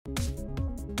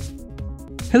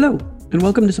Hello, and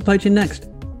welcome to Supply Chain Next.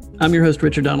 I'm your host,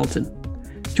 Richard Donaldson.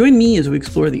 Join me as we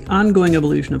explore the ongoing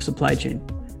evolution of supply chain,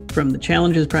 from the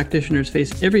challenges practitioners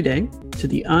face every day to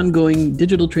the ongoing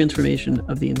digital transformation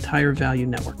of the entire value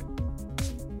network.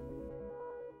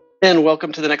 And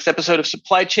welcome to the next episode of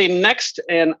Supply Chain Next.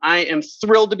 And I am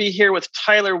thrilled to be here with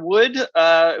Tyler Wood,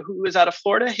 who is out of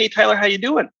Florida. Hey, Tyler, how you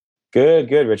doing? Good,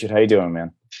 Richard. How you doing,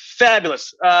 man?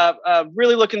 Fabulous.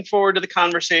 Really looking forward to the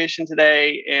conversation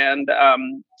today, and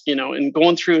and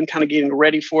going through and kind of getting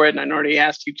ready for it. And I already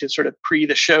asked you to sort of pre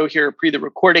the show here, pre the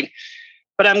recording,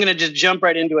 but I'm going to just jump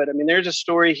right into it. I mean, there's a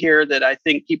story here that I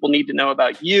think people need to know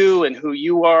about you and who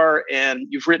you are, and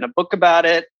you've written a book about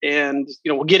it. And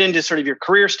we'll get into sort of your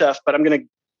career stuff, but I'm going to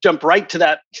jump right to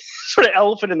that sort of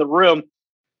elephant in the room.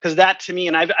 Because that to me,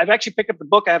 and I've actually picked up the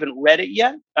book. I haven't read it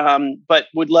yet, but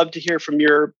would love to hear from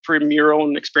your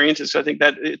own experiences. So I think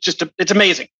that it's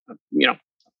amazing.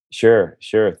 Sure.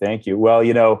 Thank you. Well,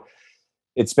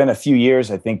 it's been a few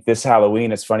years. I think this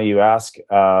Halloween. It's funny you ask.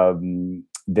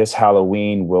 This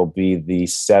Halloween will be the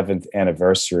 7th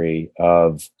anniversary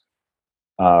of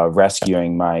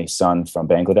rescuing my son from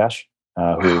Bangladesh,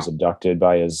 who was abducted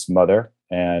by his mother.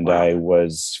 And wow. I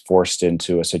was forced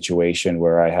into a situation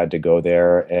where I had to go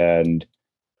there and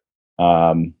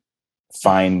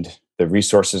find the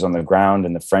resources on the ground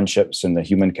and the friendships and the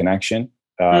human connection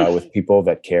with people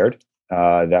that cared,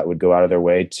 that would go out of their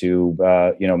way to,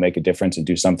 make a difference and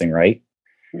do something right.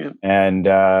 Yeah. And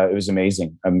it was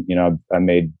amazing. I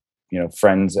made,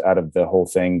 friends out of the whole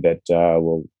thing that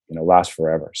will, last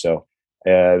forever. So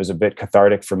it was a bit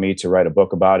cathartic for me to write a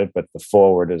book about it, but the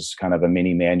foreword is kind of a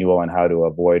mini manual on how to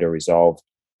avoid or resolve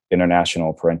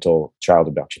international parental child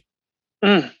abduction.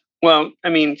 Well, I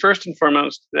mean, first and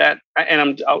foremost,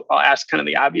 I'll ask kind of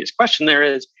the obvious question there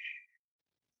is,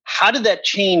 how did that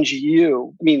change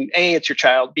you? I mean, A, it's your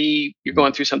child. B, you're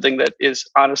going through something that is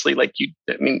honestly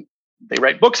they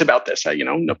write books about this,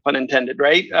 no pun intended,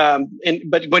 right?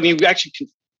 But when you actually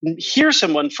can hear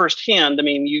someone firsthand, I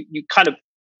mean, you kind of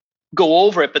go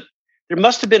over it, but there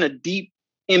must have been a deep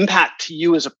impact to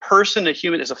you as a person, a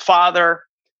human, as a father,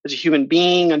 as a human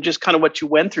being, and just kind of what you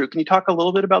went through. Can you talk a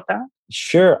little bit about that?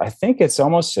 Sure. I think it's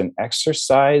almost an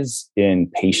exercise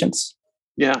in patience.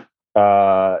 Yeah.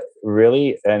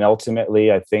 Really. And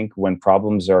ultimately, I think when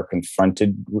problems are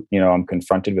confronted, I'm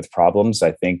confronted with problems.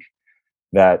 I think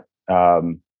that,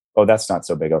 that's not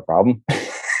so big of a problem.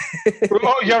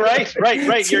 Oh, you're right.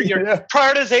 Your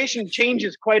prioritization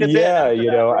changes quite a bit. Yeah,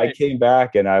 right. I came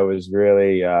back and I was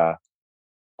really, I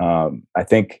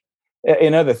think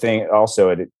another thing also,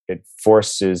 it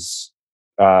forces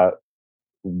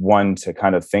one to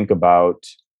kind of think about,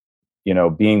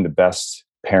 being the best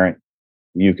parent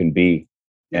you can be.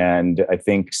 And I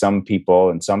think some people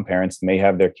and some parents may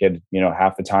have their kid,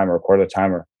 half the time or a quarter of the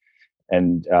time,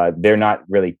 and they're not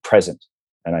really present.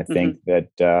 And I think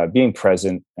that being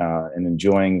present and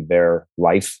enjoying their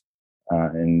life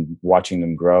and watching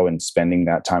them grow and spending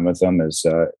that time with them is,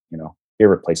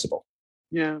 irreplaceable.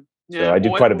 Yeah. So I do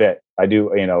quite a bit. I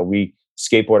do, we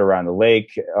skateboard around the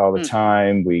lake all the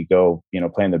time. We go,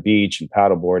 play on the beach and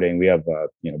paddleboarding. We have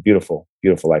a, beautiful,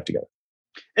 beautiful life together.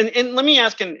 And let me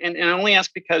ask, and I only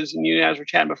ask because you guys were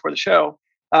chatting before the show.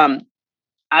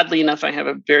 Oddly enough, I have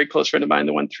a very close friend of mine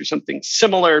that went through something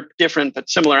similar, different, but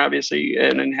similar, obviously,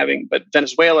 but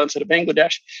Venezuela instead of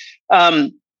Bangladesh.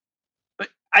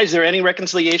 Is there any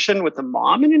reconciliation with the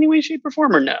mom in any way, shape, or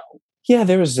form, or no? Yeah,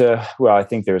 there was I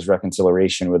think there was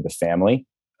reconciliation with the family,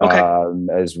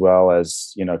 as well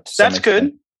as, to some extent,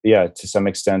 good. Yeah, to some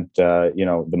extent,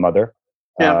 the mother,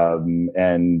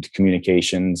 and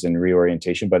communications and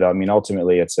reorientation. But I mean,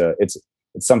 ultimately, it's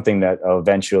something that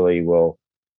eventually will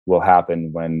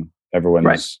happen when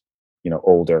everyone's,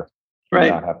 older, and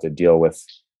not have to deal with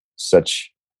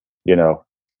such,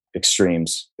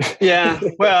 extremes. Yeah.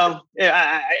 Well,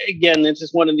 again, it's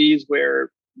just one of these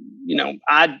where,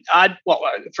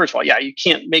 first of all, you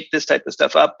can't make this type of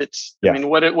stuff up. I mean,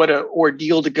 what a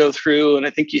ordeal to go through. And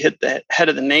I think you hit the head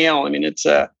of the nail. I mean, it's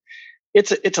a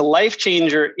life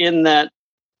changer in that,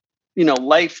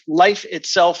 life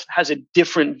itself has a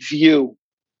different view,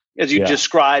 as you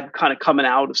described, kind of coming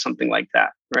out of something like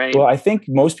that, right? Well, I think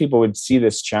most people would see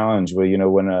this challenge where,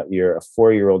 when a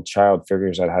 4-year-old child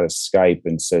figures out how to Skype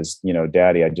and says,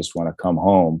 Daddy, I just want to come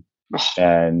home.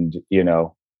 And,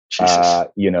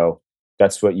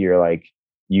 that's what you're like,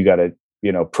 you got to,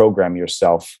 program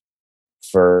yourself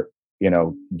for,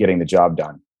 getting the job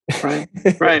done.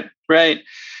 Right.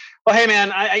 Well, hey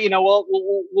man,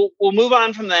 we'll move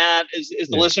on from that. As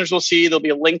the listeners will see, there'll be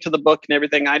a link to the book and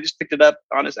everything. I just picked it up.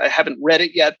 Honest, I haven't read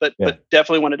it yet, but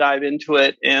definitely want to dive into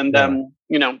it. And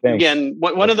again,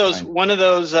 one of those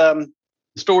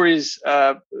stories.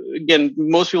 Again,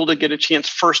 most people don't get a chance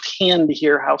firsthand to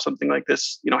hear how something like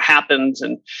this happens,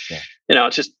 and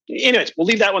it's just. Anyways, we'll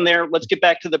leave that one there. Let's get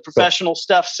back to the professional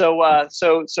stuff. So I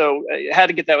had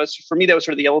to get that. For me, that was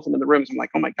sort of the elephant in the room. So I'm like,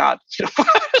 oh my god,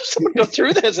 someone go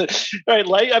through this, right?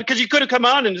 Like, because you could have come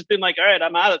on and just been like, all right,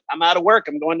 I'm out of work.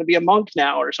 I'm going to be a monk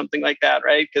now, or something like that,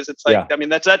 right? Because it's like, I mean,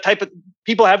 that's that type of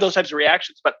people have those types of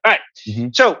reactions. But all right,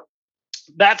 so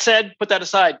that said, put that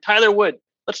aside. Tyler Wood.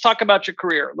 Let's talk about your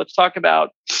career. Let's talk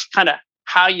about kind of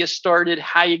how you started,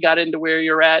 how you got into where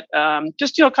you're at.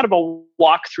 Just, kind of a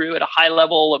walkthrough at a high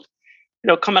level of,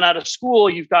 coming out of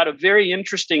school. You've got a very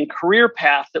interesting career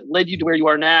path that led you to where you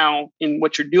are now in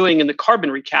what you're doing in the carbon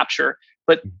recapture.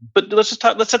 But let's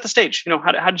set the stage.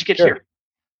 How did you get here?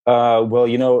 Well,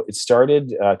 it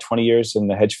started 20 years in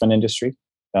the hedge fund industry.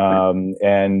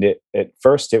 And at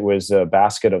first it was a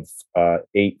basket of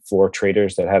 8 floor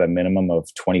traders that had a minimum of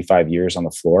 25 years on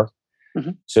the floor.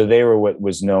 Mm-hmm. So they were what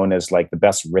was known as like the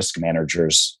best risk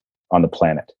managers on the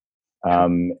planet.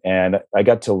 And I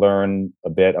got to learn a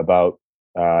bit about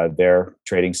their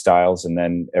trading styles, and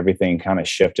then everything kind of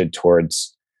shifted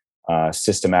towards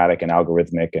systematic and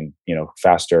algorithmic and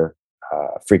faster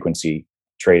frequency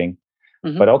trading.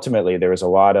 Mm-hmm. But ultimately there was a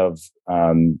lot of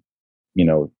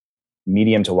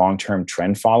medium to long-term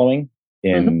trend following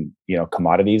in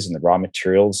commodities and the raw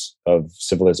materials of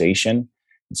civilization.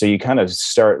 And so you kind of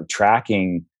start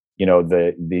tracking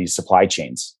the supply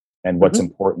chains and what's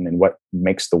important and what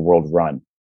makes the world run.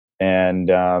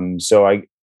 And so I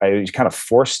was kind of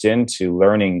forced into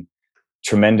learning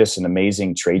tremendous and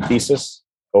amazing trade thesis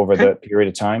over the period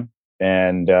of time.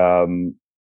 And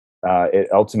it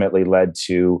ultimately led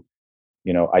to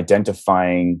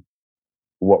identifying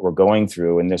what we're going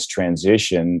through in this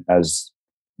transition as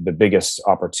the biggest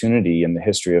opportunity in the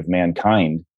history of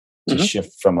mankind to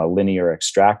shift from a linear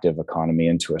extractive economy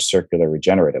into a circular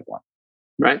regenerative one.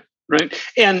 Right.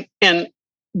 And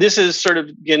this is sort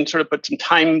of put some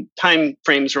time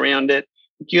frames around it.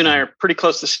 You and I are pretty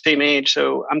close to the same age.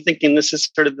 So I'm thinking this is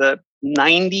sort of the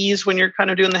 90s when you're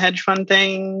kind of doing the hedge fund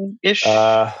thing ish.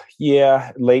 Late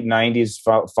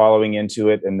 90s following into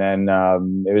it. And then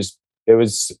it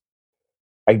was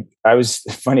I was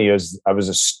funny. I was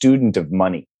a student of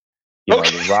money,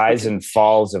 the rise and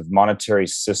falls of monetary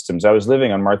systems. I was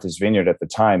living on Martha's Vineyard at the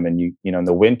time, and in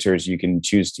the winters you can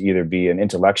choose to either be an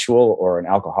intellectual or an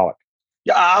alcoholic.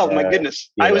 Oh my goodness!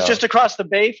 I was just across the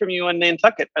bay from you in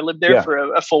Nantucket. I lived there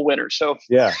for a full winter. So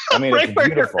I mean, it's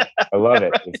beautiful. I love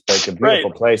it. It's like a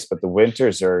beautiful place, but the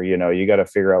winters are, you got to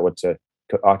figure out what to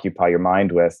occupy your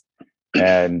mind with,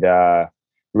 and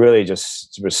really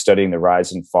just was studying the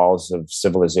rise and falls of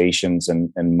civilizations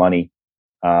and money,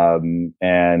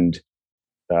 and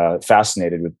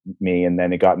fascinated with me. And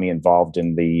then it got me involved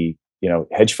in the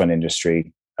hedge fund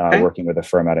industry, working with a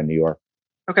firm out of New York.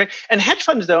 Okay, and hedge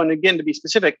funds, though, and again to be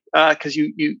specific, because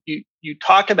you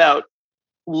talk about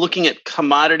looking at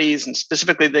commodities and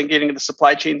specifically then getting into the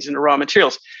supply chains and the raw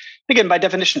materials. Again, by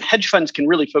definition, hedge funds can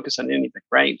really focus on anything,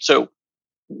 right? So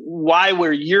why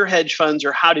were your hedge funds,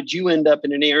 or how did you end up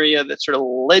in an area that sort of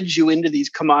led you into these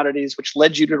commodities, which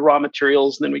led you to raw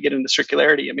materials, and then we get into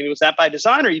circularity? I mean, was that by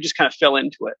design, or you just kind of fell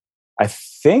into it? I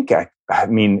think, I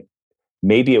mean,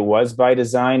 maybe it was by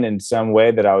design in some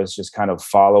way, that I was just kind of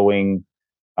following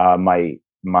my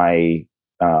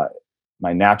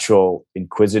natural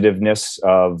inquisitiveness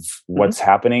of what's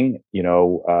happening.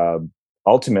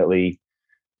 Ultimately,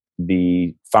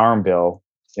 the Farm Bill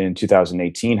in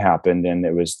 2018 happened, and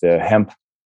it was the hemp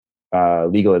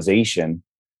legalization,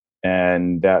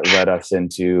 and that led us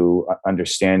into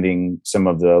understanding some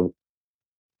of the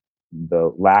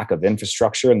lack of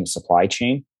infrastructure in the supply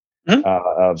chain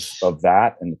of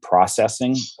that, and the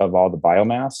processing of all the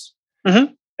biomass,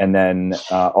 and then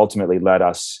ultimately led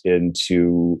us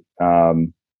into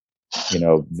the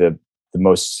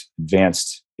most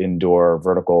advanced indoor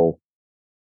vertical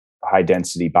high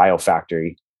density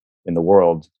biofactory in the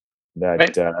world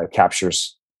that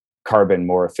captures carbon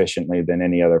more efficiently than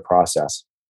any other process.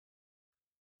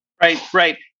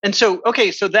 Right. And so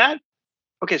that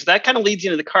kind of leads you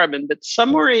into the carbon, but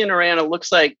somewhere in around, it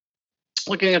looks like,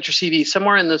 looking at your CV,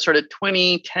 somewhere in the sort of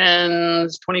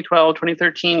 2010s, 2012,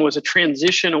 2013 was a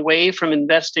transition away from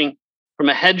investing from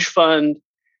a hedge fund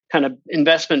kind of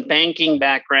investment banking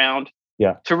background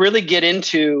to really get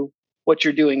into what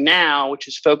you're doing now, which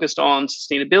is focused on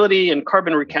sustainability and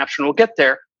carbon recapture. And we'll get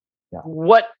there. Yeah.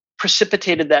 What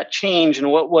precipitated that change,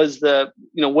 and what was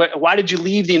why did you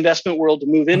leave the investment world to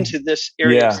move into this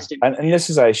area? Yeah, and this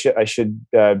is I should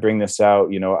bring this out.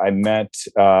 I met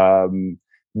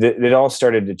it all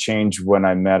started to change when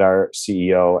I met our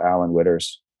CEO, Alan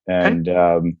Witters, and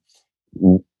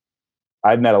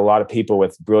I've met a lot of people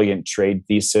with brilliant trade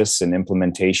thesis and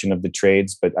implementation of the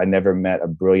trades, but I never met a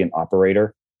brilliant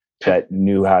operator that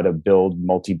knew how to build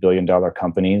multi-billion-dollar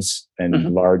companies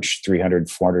and large $300,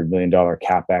 $400 million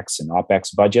CapEx and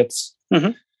OpEx budgets,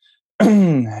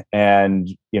 and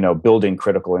building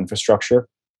critical infrastructure.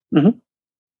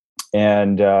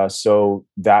 And so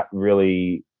that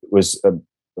really was a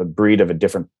breed of a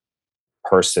different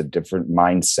person, different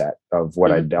mindset of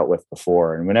what I dealt with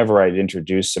before. And whenever I'd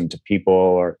introduce him to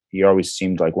people, he always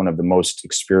seemed like one of the most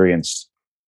experienced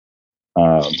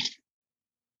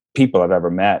people I've ever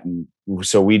met. And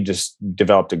so we just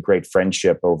developed a great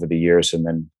friendship over the years. And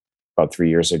then about 3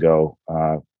 years ago,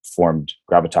 formed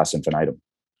Gravitas Infinitum.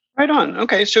 Right on.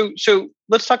 Okay. So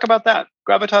let's talk about that.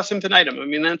 Gravitas Infinitum. I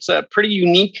mean, that's a pretty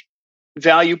unique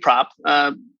value prop.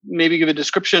 Maybe give a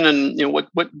description and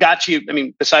what got you. I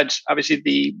mean, besides obviously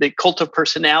the cult of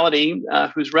personality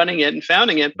who's running it and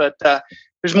founding it, but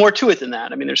there's more to it than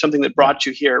that. I mean, there's something that brought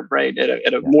you here, right,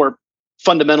 at a more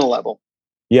fundamental level.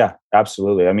 Yeah,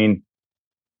 absolutely. I mean,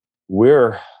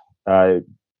 we're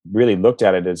really looked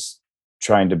at it as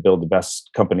trying to build the best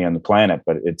company on the planet,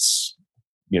 but it's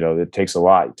it takes a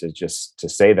lot to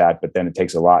say that, but then it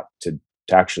takes a lot to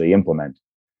actually implement.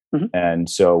 And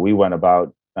so we went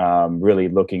about really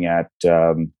looking at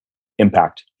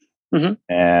impact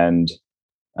and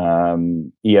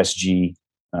ESG,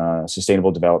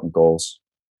 sustainable development goals,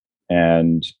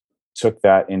 and took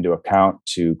that into account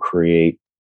to create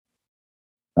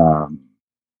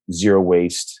zero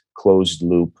waste, closed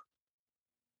loop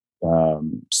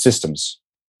systems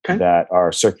that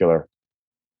are circular.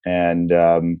 And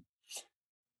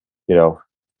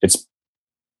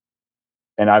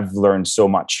and I've learned so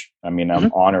much. I mean,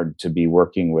 I'm honored to be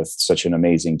working with such an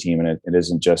amazing team. And it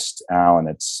isn't just Alan,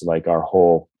 it's like our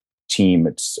whole team.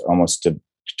 It's almost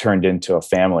turned into a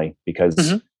family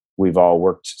because we've all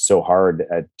worked so hard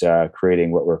at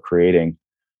creating what we're creating.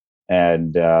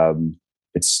 And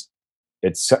it's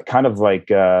kind of like,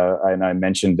 and I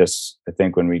mentioned this, I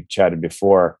think, when we chatted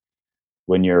before,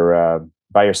 when you're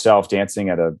by yourself dancing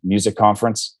at a music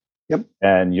conference.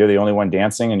 And you're the only one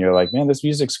dancing, and you're like, man, this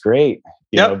music's great,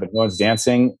 but no one's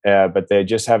dancing, but they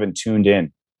just haven't tuned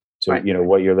in to,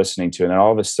 what you're listening to. And then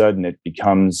all of a sudden it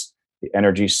becomes the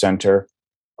energy center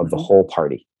of the whole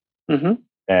party.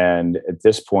 And at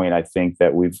this point, I think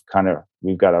that we've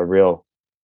got a real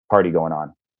party going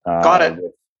on. Got it.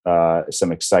 With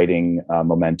some exciting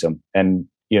momentum and,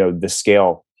 the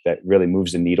scale that really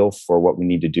moves the needle for what we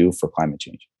need to do for climate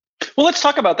change. Well, let's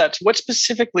talk about that. So what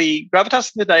specifically,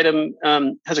 Gravitas Infinitum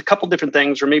has a couple different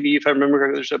things, or maybe if I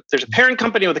remember, there's a parent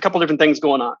company with a couple different things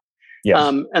going on. Yes.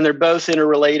 And they're both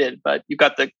interrelated, but you've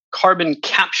got the carbon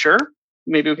capture.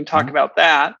 Maybe we can talk about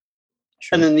that.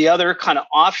 Sure. And then the other kind of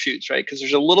offshoots, right? Because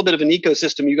there's a little bit of an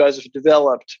ecosystem you guys have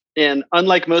developed. And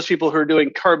unlike most people who are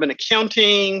doing carbon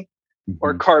accounting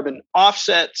or carbon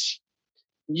offsets,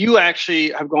 you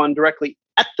actually have gone directly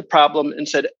at the problem and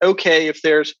said, okay, if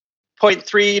there's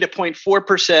 0.3 to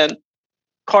 0.4%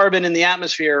 carbon in the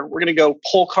atmosphere, we're going to go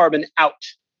pull carbon out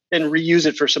and reuse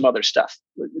it for some other stuff.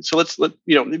 So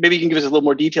maybe you can give us a little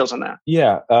more details on that.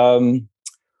 Yeah.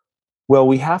 Well,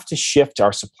 we have to shift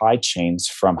our supply chains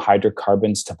from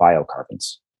hydrocarbons to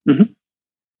biocarbons.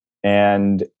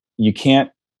 And you can't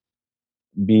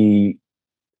be,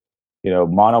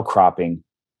 monocropping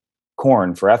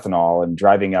corn for ethanol and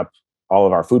driving up all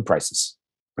of our food prices.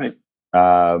 Right.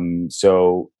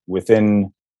 So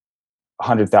within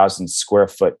 100,000 square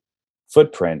foot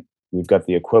footprint, we've got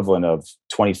the equivalent of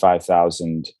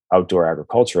 25,000 outdoor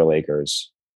agricultural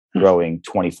acres growing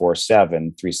 24/7,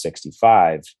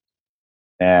 365.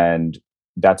 And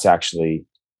that's actually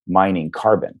mining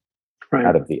carbon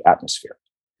out of the atmosphere.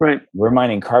 Right. We're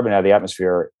mining carbon out of the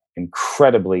atmosphere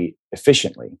incredibly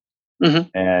efficiently.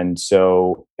 And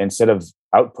so instead of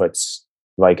outputs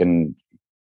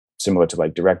similar to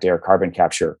like direct air carbon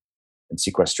capture and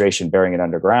sequestration, burying it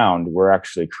underground, we're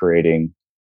actually creating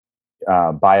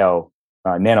nano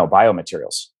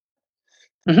biomaterials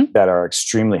that are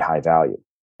extremely high value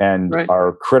and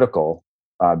are critical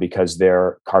because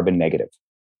they're carbon negative.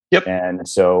 And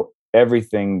so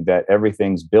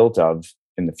everything's built of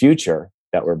in the future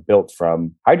that were built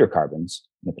from hydrocarbons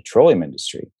in the petroleum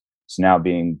industry is now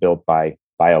being built by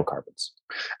biocarbons.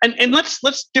 And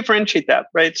let's differentiate that,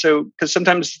 right? So, because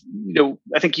sometimes,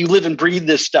 I think you live and breathe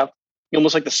this stuff.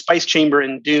 almost like the spice chamber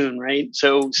in Dune, right?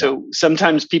 So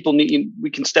sometimes people we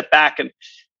can step back and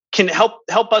can help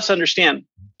us understand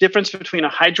difference between a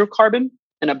hydrocarbon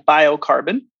and a biocarbon.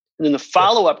 And then the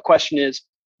follow-up question is,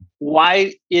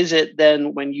 why is it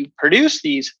then when you produce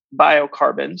these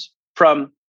biocarbons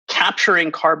from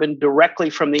capturing carbon directly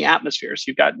from the atmosphere? So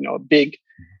you've got, a big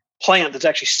plant that's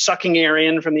actually sucking air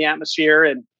in from the atmosphere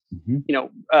and,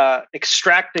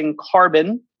 extracting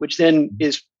carbon, which then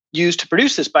is used to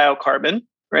produce this biocarbon,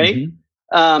 right?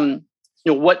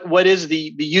 What is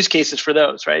the use cases for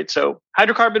those, right? So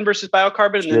hydrocarbon versus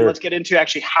biocarbon, and then let's get into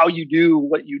actually how you do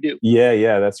what you do.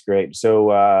 Yeah, that's great.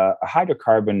 So a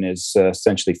hydrocarbon is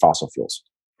essentially fossil fuels,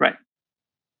 right?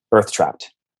 Earth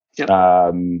trapped. Yep.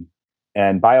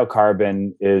 And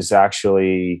biocarbon is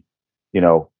actually,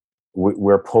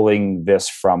 we're pulling this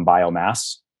from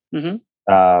biomass.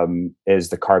 Is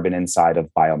the carbon inside of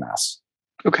biomass.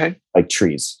 Okay. Like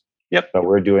trees. Yep. But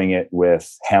we're doing it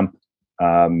with hemp.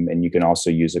 And you can also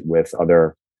use it with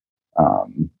other,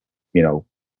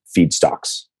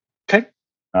 feedstocks. Okay.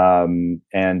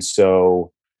 And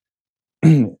so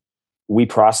we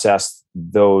process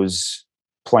those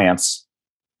plants,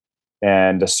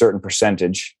 and a certain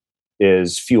percentage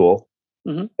is fuel,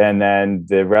 and then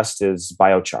the rest is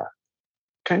biochar.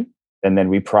 Okay. And then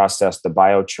we process the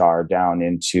biochar down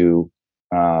into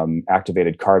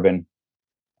activated carbon,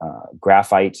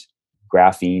 graphite,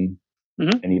 graphene,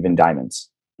 and even diamonds.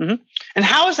 And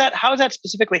how is that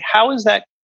specifically? How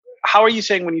are you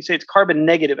saying when you say it's carbon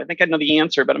negative? I think I know the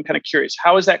answer, but I'm kind of curious.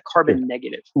 How is that carbon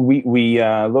negative? We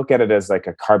look at it as like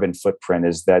a carbon footprint.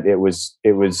 Is that it was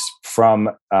from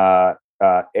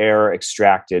air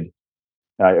extracted,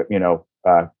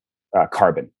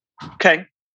 carbon. Okay.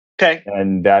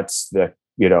 And that's the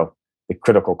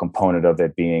critical component of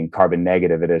it being carbon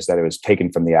negative. It is that it was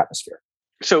taken from the atmosphere.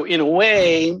 So in a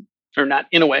way, or not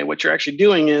in a way, what you're actually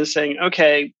doing is saying,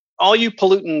 okay, all you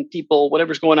pollutant people,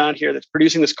 whatever's going on here that's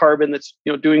producing this carbon, that's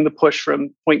doing the push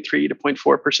from 0.3 to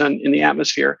 0.4% in the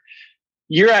atmosphere,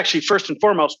 you're actually first and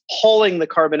foremost pulling the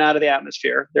carbon out of the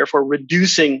atmosphere, therefore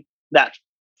reducing that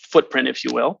footprint, if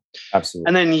you will. Absolutely.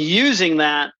 And then using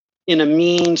that in a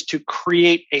means to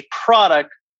create a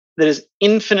product that is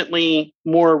infinitely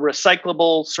more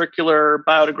recyclable, circular,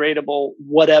 biodegradable,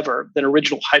 whatever, than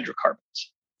original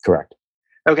hydrocarbons. Correct.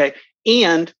 Okay.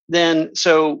 And then,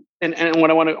 and what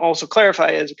I want to also clarify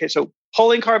is, okay, so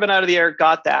pulling carbon out of the air,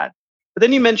 got that. But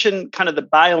then you mentioned kind of the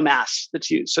biomass that's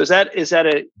used. So is that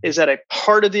a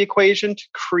part of the equation to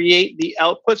create the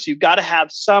output? So you've got to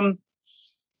have something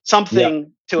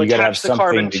to attach the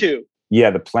carbon to.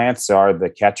 Yeah, the plants are the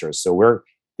catchers. So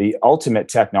the ultimate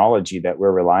technology that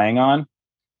we're relying on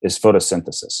is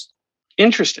photosynthesis.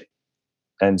 Interesting.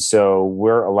 And so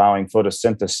we're allowing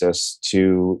photosynthesis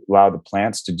to allow the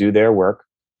plants to do their work,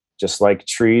 just like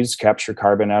trees capture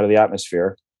carbon out of the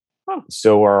atmosphere.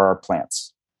 So are our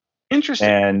plants. Interesting.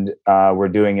 And we're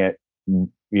doing it,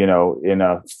 in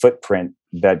a footprint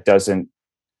that doesn't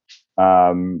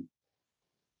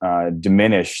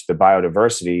diminish the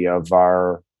biodiversity of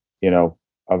our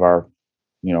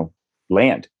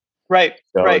land. Right.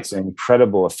 So it's an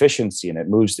incredible efficiency, and it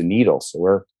moves the needle.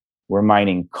 So we're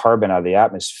mining carbon out of the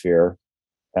atmosphere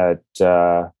at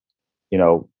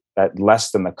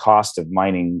less than the cost of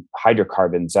mining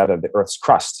hydrocarbons out of the Earth's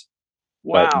crust.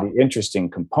 Wow. But the interesting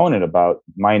component about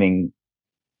mining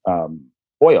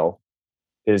oil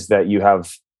is that you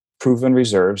have proven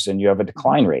reserves and you have a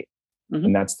decline rate.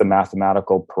 And that's the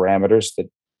mathematical parameters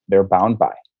that they're bound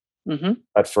by.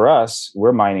 But for us,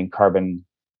 we're mining carbon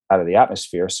out of the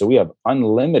atmosphere. So we have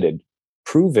unlimited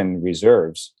proven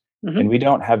reserves, and we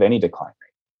don't have any decline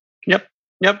rate.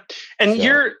 Yep. And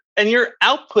your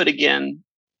output again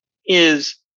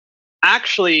is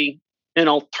actually an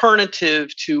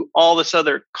alternative to all this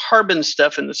other carbon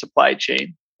stuff in the supply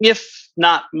chain, if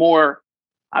not more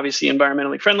obviously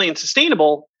environmentally friendly and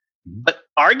sustainable, but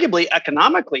arguably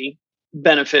economically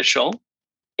beneficial,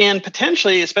 and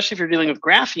potentially, especially if you're dealing with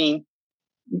graphene,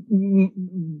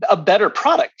 a better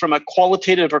product from a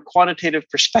qualitative or quantitative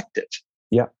perspective.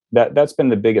 Yeah, that's been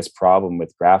the biggest problem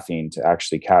with graphene to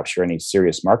actually capture any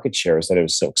serious market share, is that it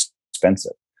was so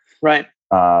expensive. Right.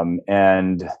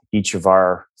 And each of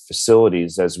our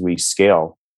facilities, as we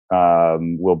scale,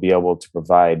 will be able to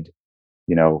provide,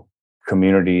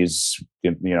 communities,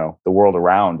 the world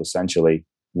around, essentially,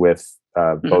 with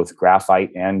both graphite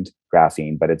and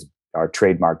graphene, but it's our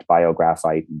trademarked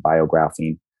biographite and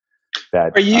biographene.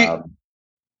 That are you?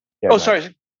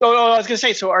 Sorry. Oh, I was going to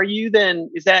say. So, are you then?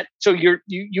 Is that so?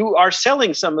 You are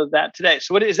selling some of that today.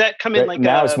 So, what is that coming like?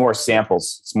 Now it's more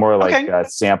samples. It's more like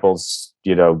samples,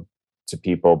 to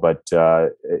people. But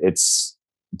it's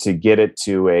to get it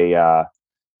to a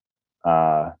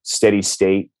steady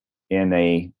state in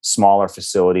a smaller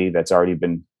facility that's already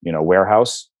been,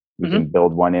 warehouse. We can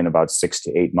build one in about 6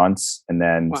 to 8 months, and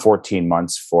then 14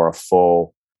 months for a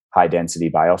full high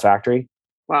density biofactory.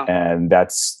 Wow. And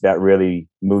that really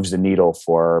moves the needle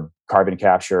for carbon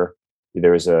capture.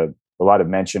 There was a lot of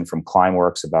mention from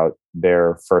Climeworks about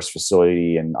their first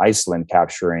facility in Iceland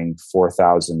capturing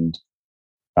 4,000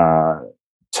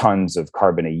 tons of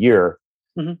carbon a year.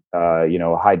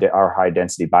 Our high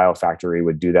density biofactory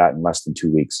would do that in less than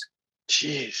 2 weeks.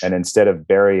 Jeez. And instead of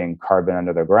burying carbon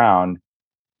under the ground,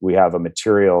 we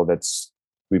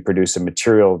produce a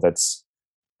material that's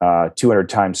 200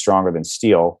 times stronger than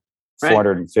steel,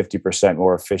 450%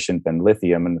 more efficient than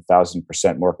lithium, and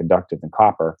 1,000% more conductive than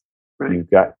copper. Right. You've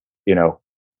got,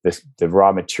 the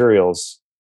raw materials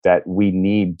that we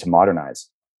need to modernize.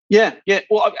 Yeah.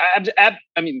 Well,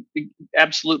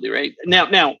 absolutely right.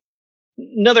 Now,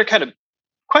 another kind of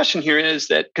question here is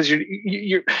that because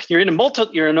you're in a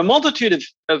multitude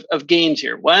of gains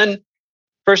here. One,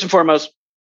 first and foremost,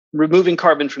 removing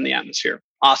carbon from the atmosphere.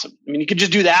 Awesome. I mean, you could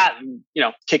just do that and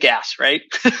kick ass, right?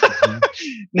 Mm-hmm.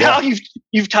 Now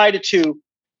you've tied it to,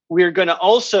 we're going to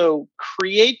also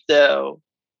create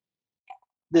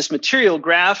this material,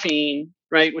 graphene,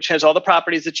 right, which has all the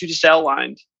properties that you just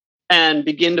outlined, and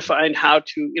begin to find how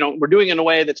to, we're doing it in a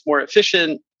way that's more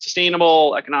efficient,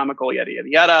 sustainable, economical, yada, yada,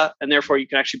 yada. And therefore you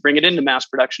can actually bring it into mass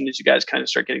production as you guys kind of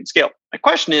start getting scale. My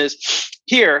question is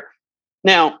here,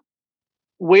 now,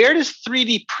 where does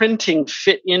 3D printing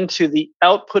fit into the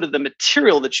output of the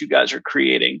material that you guys are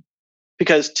creating?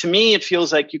 Because to me, it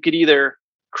feels like you could either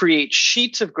create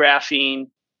sheets of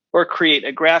graphene or create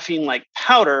a graphene-like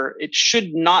powder. It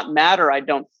should not matter, I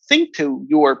don't think, to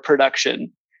your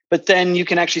production. But then you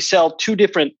can actually sell two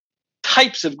different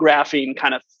types of graphene,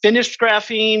 kind of finished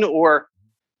graphene or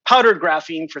powdered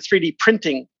graphene for 3D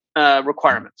printing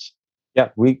requirements. Yeah,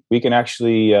 we can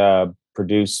actually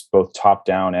produce both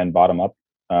top-down and bottom-up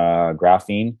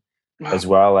graphene, as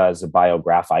well as a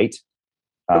biographite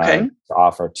to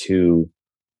offer to,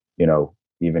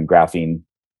 even graphene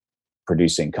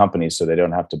producing companies, so they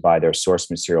don't have to buy their source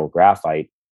material graphite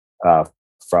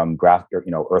from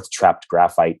earth-trapped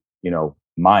graphite,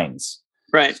 mines.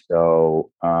 Right.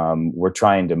 So we're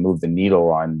trying to move the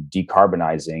needle on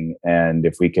decarbonizing, and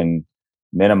if we can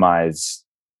minimize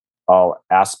all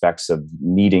aspects of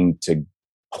needing to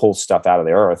pull stuff out of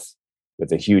the earth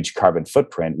with a huge carbon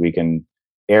footprint, we can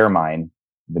air mine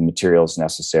the materials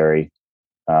necessary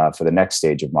for the next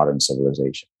stage of modern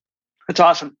civilization. That's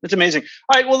awesome. That's amazing.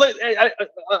 All right. Well,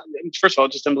 first of all,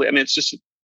 just unbelievable. I mean, it's just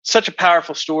such a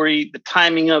powerful story. The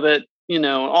timing of it,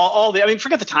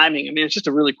 forget the timing. I mean, it's just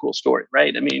a really cool story,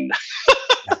 right? I mean,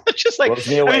 it's just like,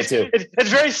 it's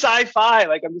very sci-fi.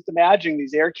 Like, I'm just imagining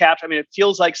these air caps. I mean, it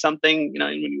feels like something,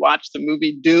 when you watch the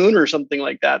movie Dune or something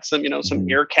like that, some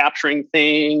air capturing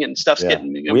thing and stuff's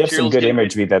getting, we have some good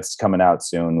imagery that's coming out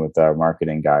soon with our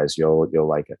marketing guys. You'll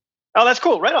like it. Oh, that's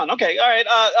cool. Right on. Okay. All right.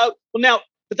 Well, now,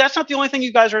 but that's not the only thing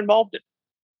you guys are involved in,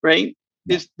 right?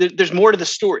 There's more to the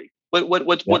story.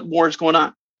 What more is going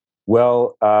on?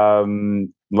 Well,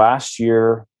 last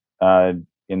year, in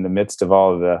the midst of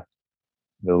all of the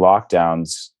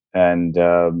lockdowns, and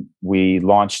we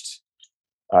launched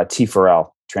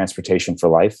T4L, Transportation for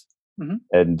Life,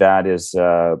 and that is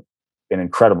an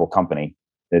incredible company.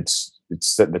 It's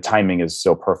the timing is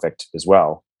so perfect as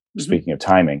well. Speaking of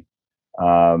timing,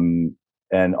 an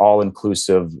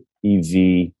all-inclusive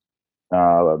EV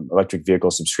electric vehicle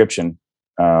subscription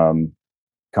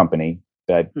company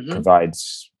that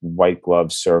provides white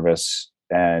glove service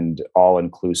and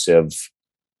all-inclusive,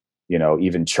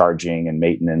 even charging and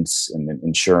maintenance and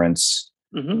insurance.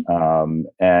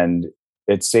 And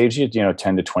it saves you,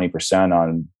 10 to 20%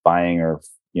 on buying or,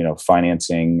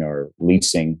 financing or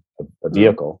leasing a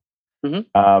vehicle.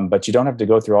 But you don't have to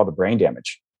go through all the brain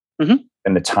damage and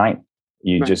the time.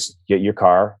 You just get your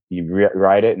car, you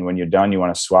ride it, and when you're done, you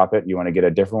want to swap it, you want to get a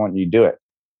different one, you do it.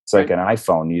 It's like an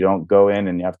iPhone. You don't go in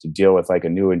and you have to deal with like a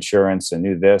new insurance, a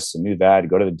new this, a new that,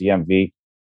 go to the DMV.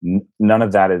 None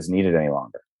of that is needed any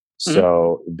longer.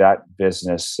 So that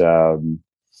business,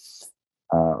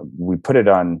 we put it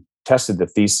on, tested the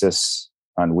thesis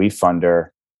on WeFunder,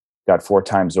 got 4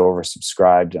 times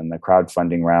oversubscribed on the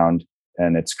crowdfunding round,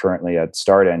 and it's currently at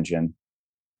Start Engine.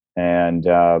 And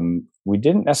we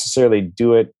didn't necessarily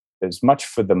do it as much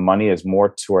for the money as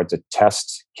more towards a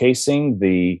test casing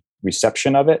the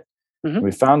reception of it.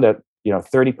 We found that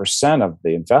 30% of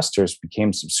the investors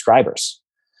became subscribers.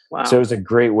 Wow. So it was a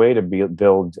great way to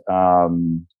build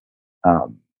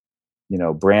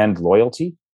brand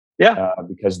loyalty.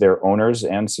 Because they're owners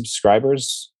and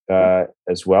subscribers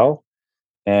as well.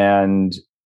 And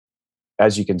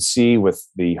as you can see with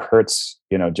the Hertz,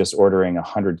 just ordering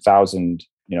 100,000,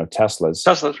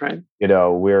 Teslas, right?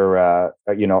 We're,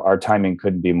 our timing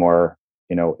couldn't be more,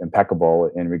 impeccable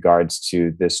in regards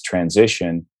to this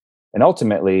transition. And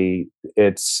ultimately,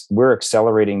 we're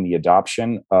accelerating the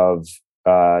adoption of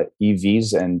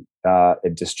EVs and a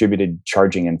distributed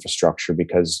charging infrastructure,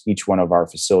 because each one of our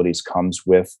facilities comes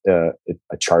with a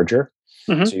charger.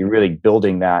 Mm-hmm. So you're really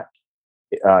building that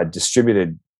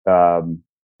distributed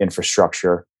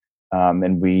infrastructure,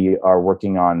 and we are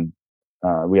working on.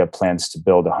 We have plans to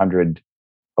build 100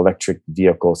 electric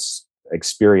vehicles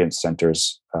experience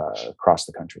centers across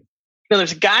the country.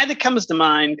 There's a guy that comes to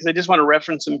mind, because I just want to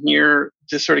reference him here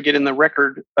to sort of get in the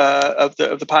record of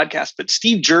the podcast. But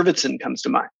Steve Jurvetson comes to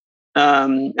mind. I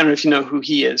don't know if you know who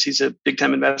he is. He's a big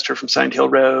time investor from Sand Hill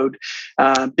Road.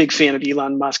 Big fan of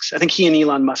Elon Musk's. I think he and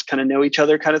Elon Musk kind of know each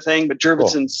other, kind of thing. But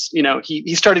Jurvetson's,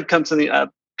 he started something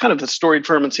kind of a storied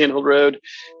firm on Sand Hill Road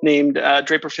named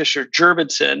Draper Fisher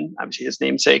Jurvetson, obviously his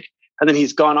namesake. And then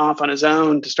he's gone off on his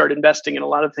own to start investing in a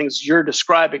lot of things you're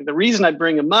describing. The reason I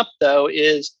bring him up, though,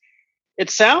 is it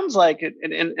sounds like,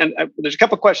 and there's a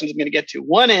couple of questions I'm going to get to.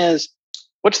 One is,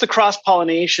 what's the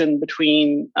cross-pollination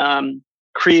between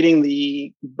creating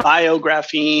the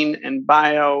bio-graphene and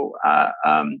bio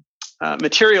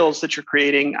materials that you're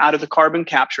creating out of the carbon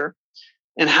capture?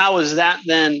 And how is that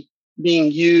then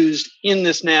being used in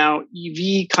this now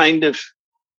EV kind of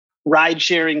ride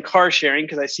sharing, car sharing?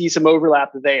 Because I see some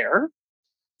overlap there.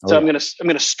 So I'm going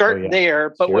to start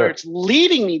there. But where it's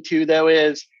leading me to, though,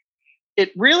 is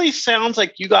it really sounds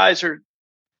like you guys are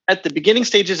at the beginning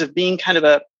stages of being kind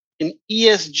of an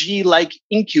ESG-like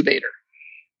incubator,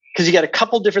 because you got a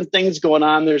couple different things going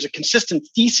on. There's a consistent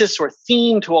thesis or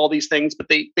theme to all these things, but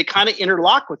they kind of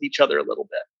interlock with each other a little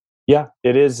bit. Yeah,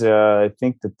 it is. I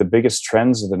think that the biggest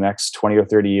trends of the next 20 or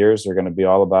 30 years are going to be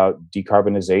all about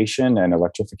decarbonization and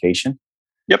electrification.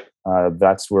 Yep.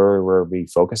 That's where we'll be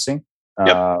focusing.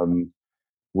 Yep.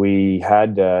 We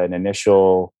had an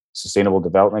initial Sustainable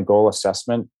Development Goal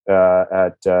assessment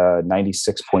at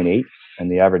 96.8,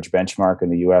 and the average benchmark in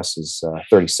the U.S. is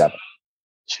 37.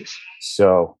 Jeez.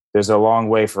 So there's a long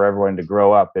way for everyone to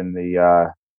grow up in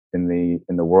the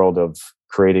world of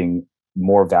creating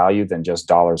more value than just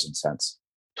dollars and cents.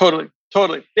 Totally.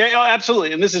 Yeah,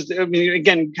 absolutely. And this is,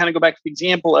 again, kind of go back to the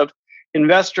example of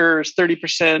investors,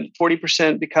 30%,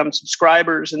 40% become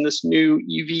subscribers in this new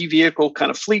EV vehicle kind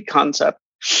of fleet concept.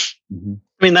 Mm-hmm.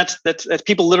 I mean, that's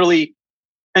people literally,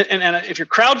 and if you're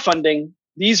crowdfunding,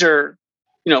 these are,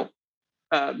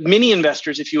 mini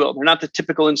investors, if you will. They're not the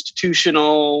typical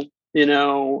institutional,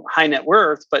 high net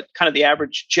worth, but kind of the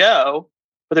average Joe.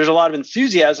 But there's a lot of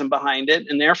enthusiasm behind it,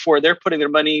 and therefore they're putting their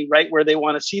money right where they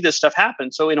want to see this stuff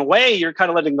happen. So in a way, you're kind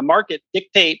of letting the market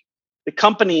dictate the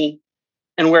company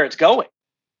and where it's going.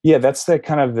 Yeah, that's the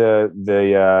kind of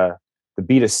the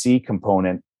B2C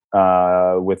component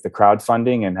with the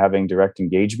crowdfunding and having direct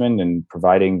engagement and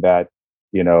providing that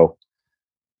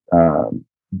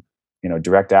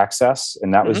direct access.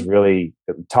 And that was really,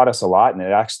 it taught us a lot, and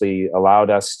it actually allowed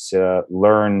us to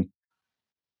learn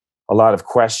a lot of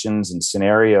questions and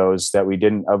scenarios that we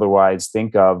didn't otherwise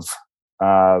think of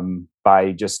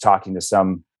by just talking to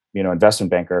some, investment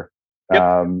banker.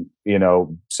 Yep.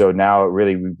 So now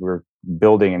really we're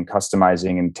building and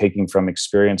customizing and taking from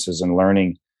experiences and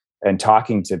learning and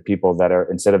talking to people that are,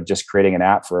 instead of just creating an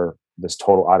app for this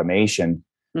total automation,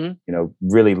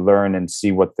 really learn and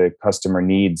see what the customer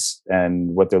needs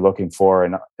and what they're looking for,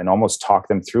 and almost talk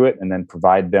them through it, and then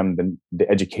provide them the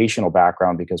educational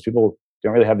background, because people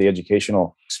don't really have the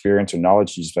educational experience or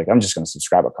knowledge. You're just like, I'm just going to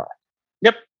subscribe a car.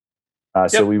 Yep.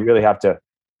 So we really have to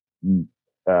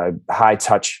high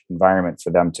touch environment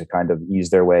for them to kind of ease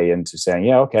their way into saying,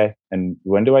 yeah, okay. And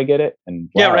when do I get it?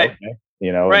 And wow, right.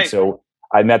 Okay. Right. And so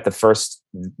I met the first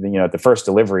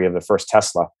delivery of the first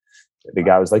Tesla. The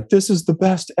guy was like, "This is the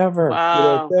best ever."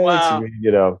 Wow. Wow.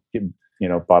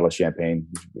 Bottle of champagne.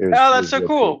 That's so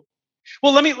cool.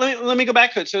 Well, let me go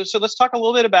back to it. So let's talk a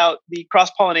little bit about the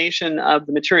cross-pollination of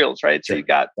the materials, right? So you've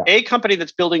got a company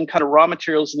that's building kind of raw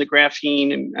materials in the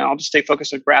graphene, and I'll just stay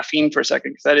focused on graphene for a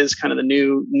second, because that is kind of the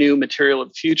new material of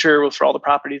the future for all the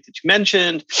properties that you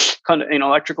mentioned,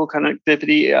 electrical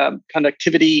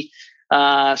conductivity,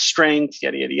 strength,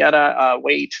 yada yada yada,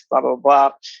 weight, blah blah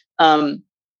blah.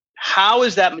 How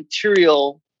is that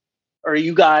material? Are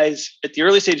you guys at the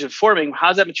early stage of forming?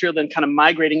 How's that material then kind of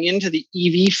migrating into the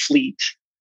EV fleet?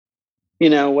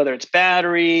 Whether it's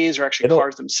batteries or actually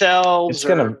cars themselves.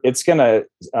 It's gonna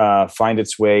find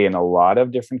its way in a lot of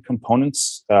different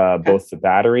components, both the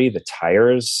battery, the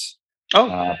tires,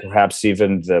 Oh, perhaps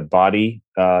even the body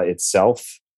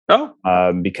itself, oh,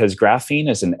 because graphene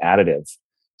is an additive.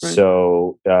 right.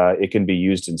 So it can be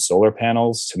used in solar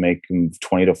panels to make them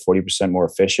 20 to 40% more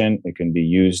efficient. It can be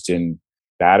used in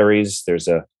batteries. There's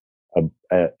an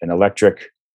electric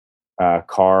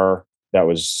car that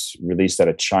was released out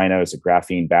of China. It's a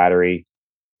graphene battery,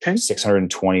 Okay.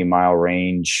 620-mile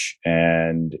range,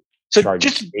 and So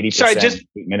charges just 80% sorry, just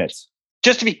in 8 minutes.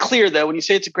 just to be clear though, when you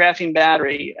say it's a graphene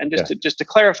battery, and Yeah, just to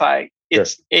clarify, sure.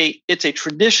 it's a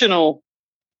traditional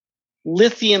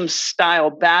lithium style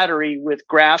battery with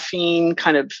graphene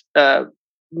kind of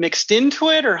mixed into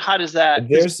it, or how does that?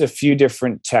 There's a few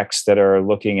different techs that are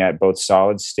looking at both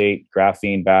solid state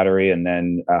graphene battery and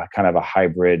then kind of a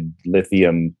hybrid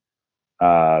lithium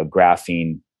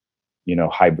graphene,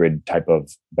 hybrid type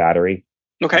of battery.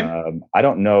 Okay. I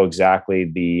don't know exactly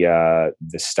the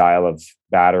style of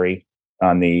battery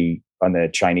on the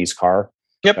Chinese car,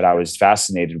 Yep. but I was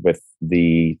fascinated with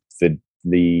the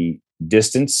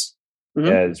distance Mm-hmm.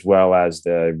 as well as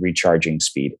the recharging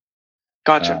speed.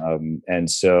 Gotcha. And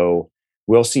so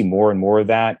we'll see more and more of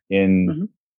that in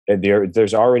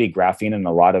there's already graphene in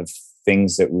a lot of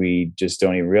things that we just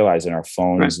don't even realize in our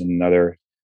phones and other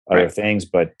things,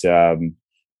 but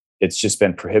it's just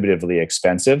been prohibitively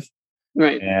expensive.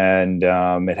 Right. And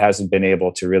it hasn't been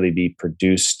able to really be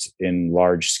produced in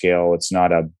large scale. It's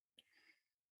not I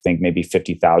think maybe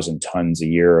 50,000 tons a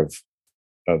year of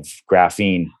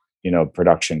graphene,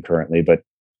 production currently, but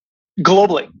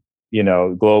Globally.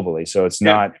 Globally. So it's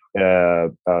not a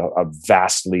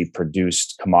vastly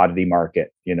produced commodity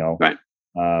market, Right.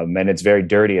 And it's very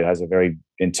dirty. It has a very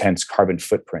intense carbon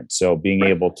footprint. So being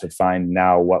able to find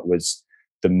now what was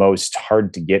the most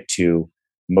hard to get to,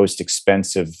 most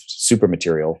expensive super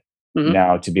material,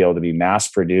 now to be able to be mass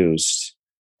produced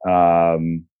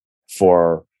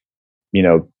for,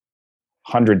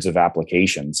 hundreds of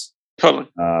applications. Totally.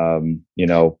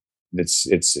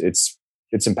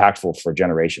 It's impactful for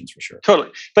generations for sure. Totally.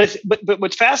 But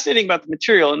what's fascinating about the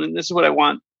material, and this is what I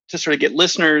want to sort of get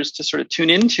listeners to sort of tune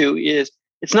into, is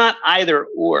it's not either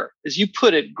or. As you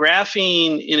put it,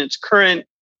 graphene in its current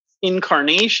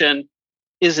incarnation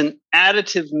is an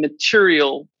additive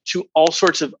material to all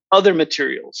sorts of other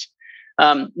materials.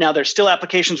 Now, there's still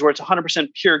applications where it's 100%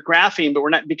 pure graphene, but we're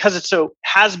not, because it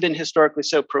has been historically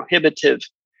so prohibitive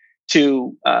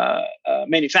to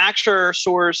manufacture,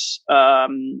 source,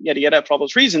 yada yada, for all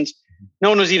those reasons. No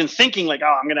one was even thinking like,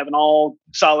 oh, I'm going to have an all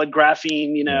solid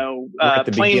graphene,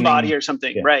 plain body or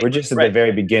something. Yeah. Right. We're just at the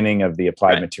very beginning of the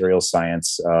applied material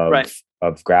science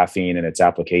of graphene and its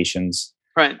applications.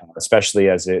 Right. Especially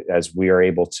as we are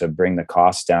able to bring the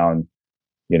cost down,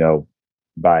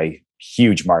 by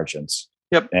huge margins.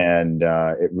 Yep. And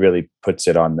it really puts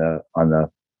it on the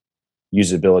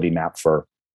usability map for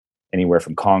anywhere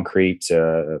from concrete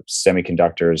to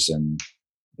semiconductors and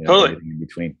everything in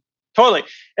between. Totally.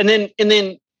 And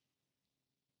then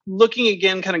looking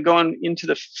again, kind of going into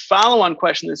the follow-on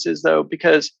question, this is though,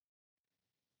 because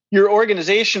your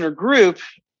organization or group,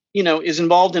 is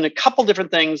involved in a couple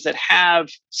different things that have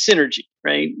synergy,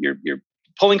 right? You're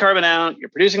pulling carbon out, you're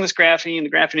producing this graphene.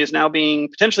 The graphene is now being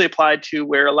potentially applied to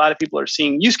where a lot of people are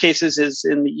seeing use cases is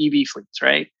in the EV fleets,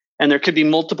 right? And there could be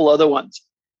multiple other ones.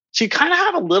 So you kind of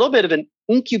have a little bit of an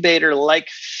incubator-like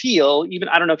feel. Even,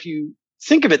 I don't know if you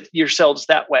think of it yourselves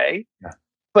that way,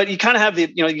 but you kind of have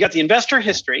you got the investor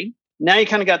history. Now you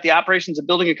kind of got the operations of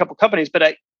building a couple companies,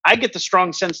 but I get the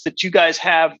strong sense that you guys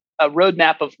have a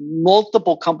roadmap of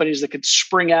multiple companies that could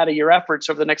spring out of your efforts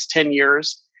over the next 10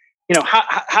 years. How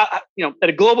at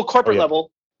a global corporate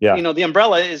level, the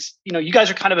umbrella is, you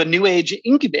guys are kind of a new age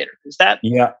incubator. Is that?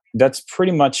 Yeah, that's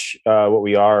pretty much what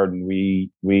we are. And we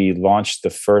launched the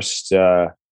first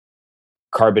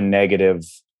carbon negative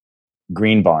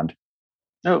green bond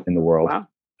in the world. Wow.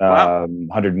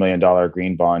 $100 million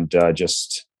green bond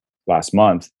just this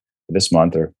month,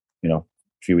 or, a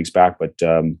few weeks back. But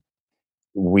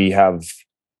we have,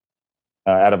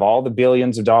 out of all the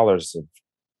billions of dollars of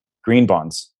green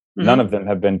bonds, none of them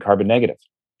have been carbon negative.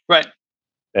 Right.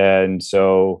 And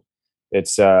so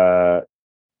it's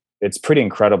pretty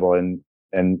incredible,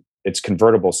 and it's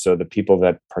convertible. So the people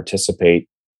that participate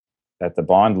at the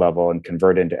bond level and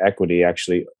convert into equity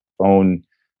actually own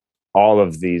all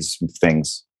of these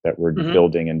things that we're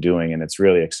building and doing. And it's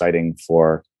really exciting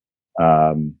for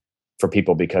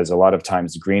people, because a lot of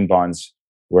times green bonds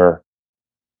were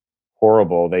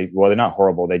horrible. They're not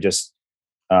horrible. They just,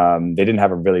 they didn't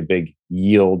have a really big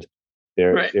yield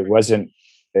there. Right. It wasn't,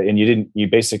 and you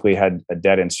basically had a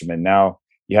debt instrument. Now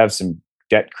you have some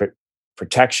debt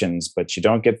protections, but you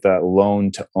don't get the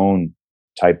loan to own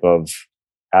type of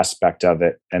aspect of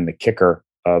it. And the kicker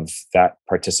of that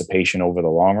participation over the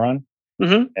long run.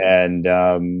 Mm-hmm.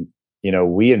 And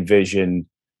we envision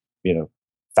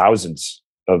thousands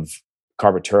of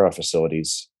Carbotura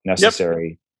facilities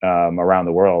necessary around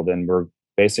the world, and we're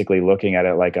basically looking at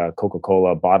it like a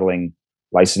Coca-Cola bottling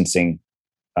licensing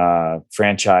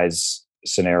franchise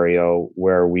scenario,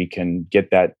 where we can get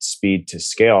that speed to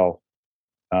scale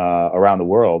around the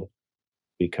world.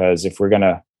 Because if we're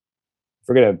gonna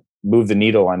move the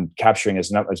needle on capturing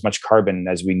as much carbon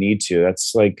as we need to,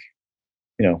 that's like,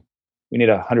 we need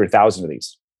 100,000 of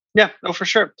these. Yeah, no, for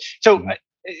sure. So,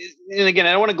 and again,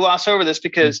 I don't want to gloss over this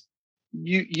because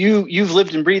you've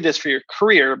lived and breathed this for your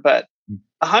career, but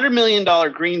 $100 million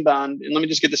green bond, and let me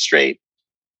just get this straight,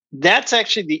 that's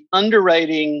actually the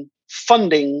underwriting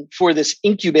funding for this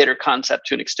incubator concept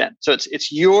to an extent. So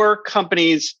it's your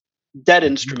company's debt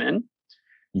instrument.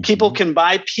 People can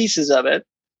buy pieces of it.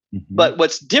 But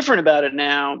what's different about it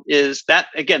now is that,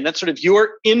 again, that's sort of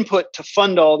your input to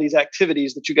fund all these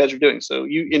activities that you guys are doing. So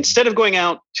you, instead of going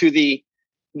out to the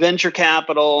venture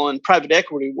capital and private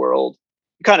equity world,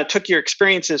 you kind of took your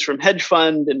experiences from hedge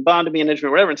fund and bond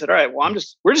management, whatever, and said, all right, well,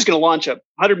 we're just going to launch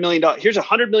 $100 million. Here's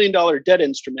 $100 million debt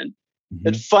instrument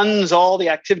that funds all the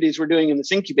activities we're doing in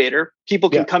this incubator. People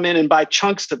can come in and buy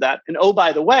chunks of that. And oh,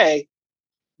 by the way,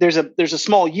 there's a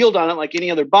small yield on it like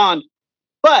any other bond,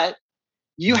 but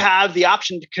you have the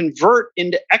option to convert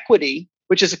into equity,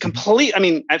 which is a complete, I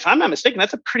mean, if I'm not mistaken,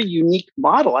 that's a pretty unique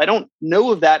model. I don't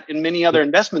know of that in many other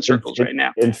investment circles right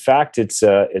now. In fact, it's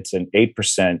an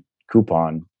 8%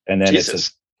 coupon, and then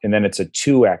it's a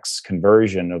 2x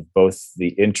conversion of both the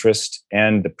interest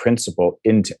and the principal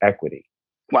into equity.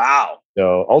 Wow.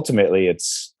 So ultimately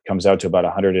it's comes out to about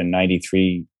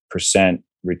 193%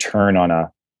 return on a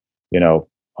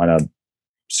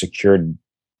secured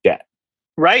debt.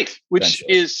 Right, which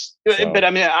is, but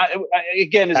I mean,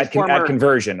 again, as a former at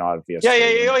conversion, obviously.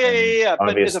 Yeah.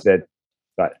 Obvious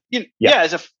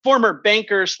as a former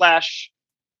banker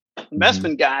 /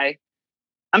 investment guy,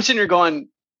 I'm sitting here going,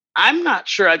 I'm not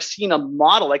sure I've seen a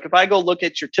model. Like if I go look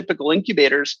at your typical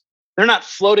incubators, they're not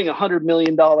floating $100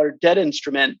 million debt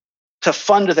instrument to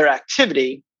fund their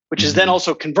activity, which is then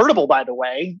also convertible, by the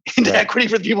way, into equity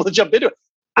for the people to jump into it.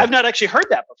 I've not actually heard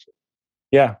that before.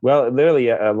 Yeah, well, it literally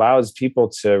allows people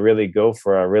to really go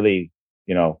for a really,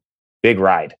 big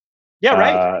ride. Yeah,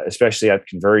 right. Especially at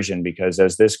conversion, because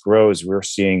as this grows, we're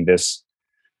seeing this.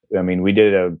 I mean, we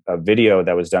did a video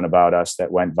that was done about us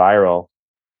that went viral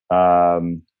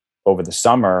over the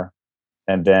summer,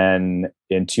 and then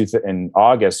in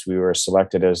August, we were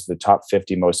selected as the top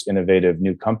 50 most innovative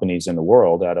new companies in the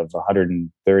world out of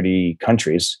 130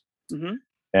 countries,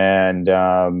 and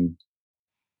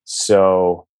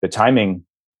so the timing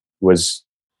was,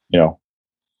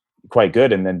 quite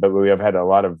good. But we have had a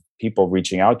lot of people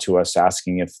reaching out to us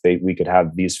asking if we could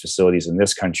have these facilities in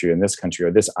this country, or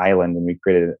this island. And we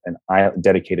created an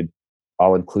dedicated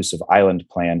all-inclusive island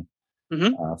plan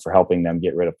for helping them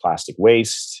get rid of plastic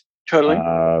waste. Totally.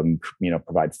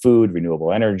 Provide food,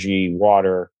 renewable energy,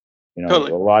 water, a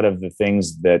lot of the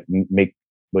things that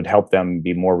would help them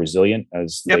be more resilient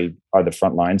as they are the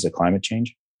front lines of climate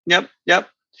change. Yep.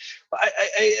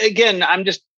 Again, I'm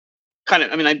just kind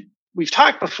of, we've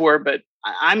talked before, but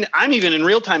I'm even in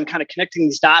real time kind of connecting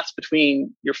these dots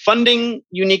between your funding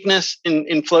uniqueness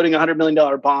in floating $100 million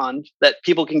bond that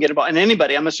people can get involved, and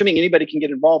I'm assuming anybody can get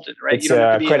involved in, right? It's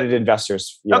accredited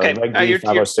investors. Okay. Like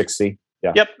 506C.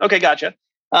 Yeah. Yep. Okay. Gotcha.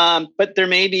 But there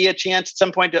may be a chance at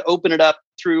some point to open it up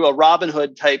through a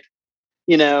Robinhood type,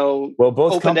 well,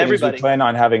 both companies we plan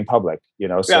on having public,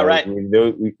 so right.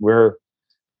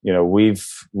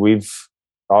 We've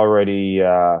already,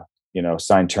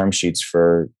 signed term sheets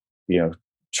for,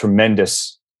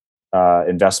 tremendous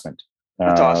investment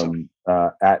That's awesome.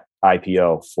 At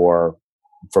IPO for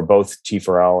both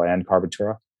T4L and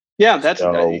Carbotura. Yeah,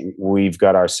 we've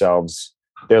got ourselves.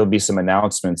 There'll be some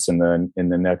announcements in the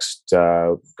next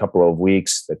couple of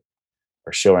weeks that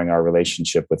are showing our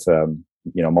relationship with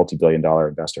multi-billion-dollar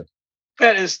investor.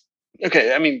 That is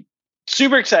okay.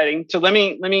 Super exciting. So let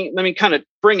me kind of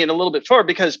bring it a little bit forward,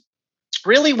 because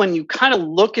really when you kind of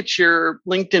look at your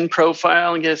LinkedIn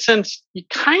profile and get a sense, you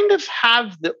kind of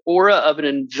have the aura of an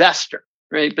investor,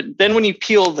 right? But then when you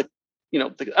peel the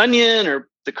onion or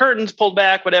the curtains pulled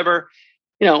back, whatever,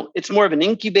 it's more of an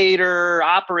incubator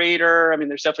operator.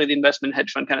 There's definitely the investment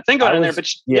hedge fund kind of thing going on there, but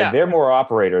they're more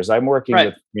operators. I'm working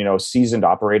with, seasoned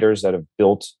operators that have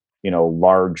built,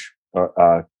 large,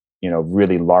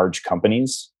 really large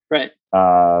companies. Right.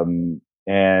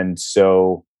 And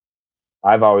so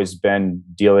I've always been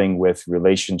dealing with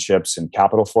relationships and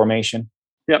capital formation.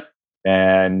 Yep.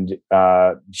 And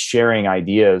sharing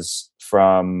ideas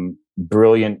from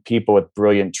brilliant people with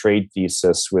brilliant trade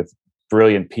thesis, with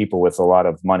brilliant people with a lot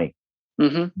of money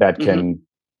that can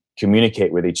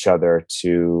communicate with each other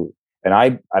and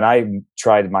I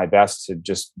tried my best to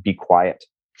just be quiet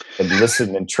and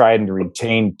listen and try and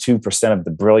retain 2% of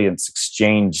the brilliance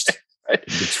exchanged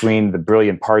between the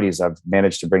brilliant parties I've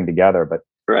managed to bring together. But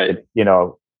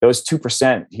those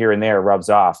 2% here and there rubs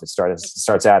off. It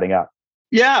starts adding up.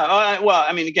 Yeah. Well,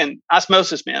 I mean, again,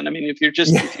 osmosis, man. I mean, if you're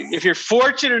just if you're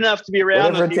fortunate enough to be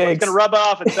around those people, it's going to rub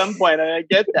off at some point. I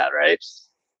get that, right?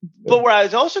 But where I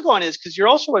was also going is because you're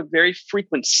also a very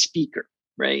frequent speaker,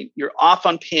 right? You're off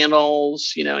on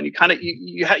panels, and you kind of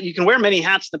you can wear many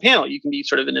hats in the panel. You can be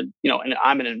sort of and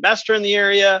I'm an investor in the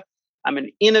area. I'm an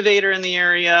innovator in the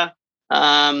area.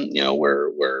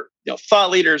 We're thought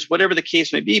leaders, whatever the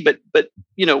case may be. But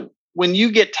when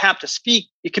you get tapped to speak,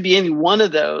 it could be any one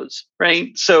of those,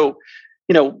 right? So,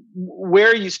 where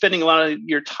are you spending a lot of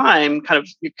your time kind of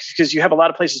because you have a lot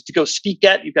of places to go speak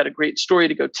at, you've got a great story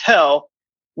to go tell.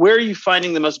 Where are you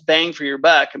finding the most bang for your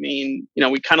buck? I mean,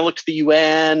 we kind of look to the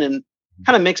UN and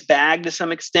kind of mixed bag to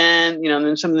some extent, and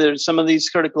then some of these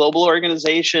sort of global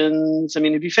organizations. I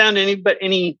mean, have you found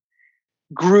any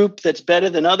group that's better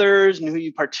than others and who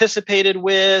you participated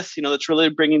with, that's really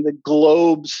bringing the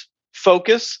globe's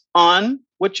focus on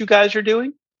what you guys are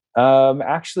doing?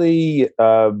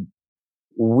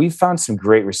 We found some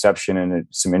great reception in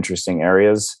some interesting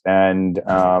areas, and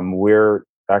we're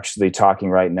actually talking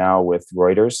right now with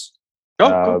Reuters.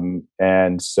 Cool.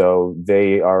 And so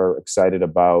they are excited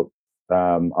about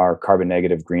our carbon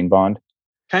negative green bond.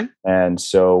 Okay. And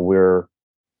so we're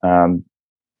about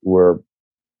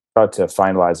to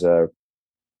finalize a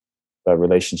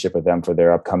relationship with them for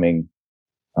their upcoming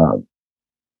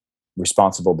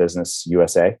Responsible Business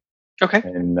USA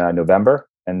in November,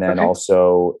 and then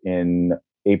also in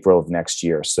April of next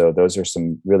year. So those are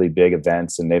some really big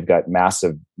events, and they've got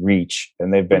massive reach,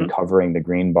 and they've been covering the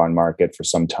green bond market for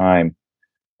some time.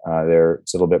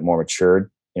 It's a little bit more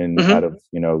matured out of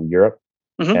Europe,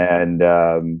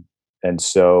 and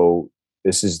so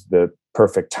this is the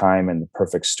perfect time and the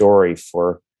perfect story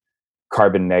for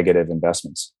carbon negative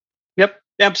investments. Yep,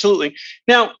 absolutely.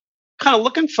 Now, kind of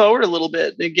looking forward a little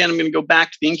bit. Again, I'm going to go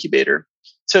back to the incubator.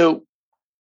 So,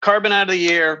 carbon out of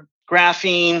the air,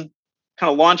 graphene,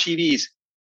 kind of launch EVs.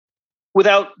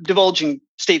 Without divulging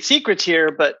state secrets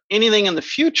here, but anything in the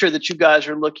future that you guys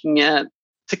are looking at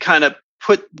to kind of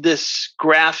put this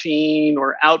graphene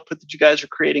or output that you guys are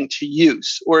creating to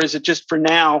use? Or is it just for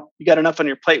now, you got enough on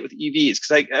your plate with EVs?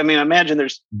 Because I imagine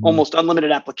there's almost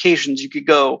unlimited applications you could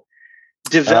go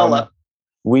develop.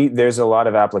 There's a lot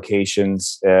of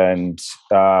applications, and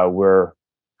we're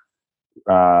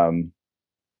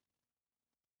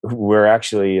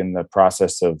actually in the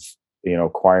process of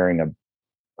acquiring a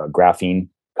graphene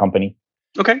company.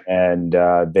 Okay. And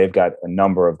they've got a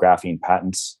number of graphene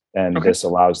patents, and this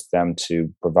allows them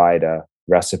to provide a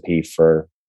recipe for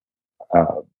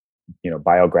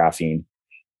biographene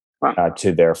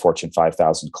to their Fortune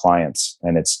 5,000 clients,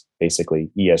 and it's basically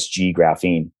ESG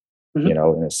graphene,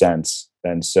 in a sense.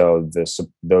 And so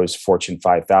those Fortune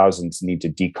 5,000s need to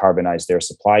decarbonize their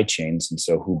supply chains. And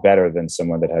so who better than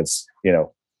someone that has,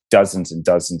 dozens and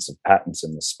dozens of patents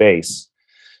in the space.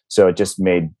 So it just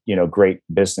made, great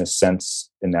business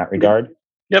sense in that regard.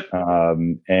 Yep.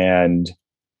 And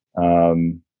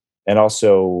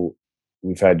also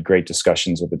we've had great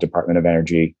discussions with the Department of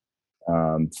Energy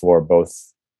for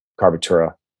both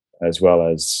Carbotura as well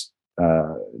as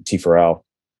T4L.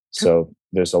 So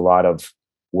there's a lot of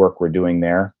work we're doing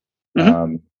there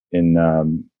in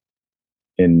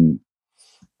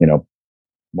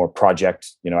more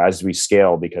project, as we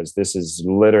scale, because this is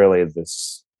literally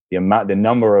the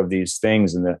number of these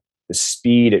things and the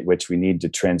speed at which we need to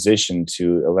transition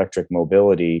to electric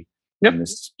mobility and the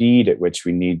speed at which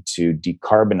we need to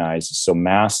decarbonize is so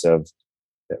massive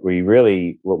that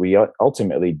what we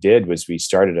ultimately did was we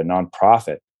started a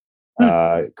nonprofit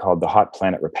called the Hot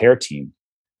Planet Repair Team.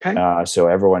 So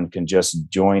everyone can just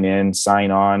join in,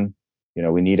 sign on.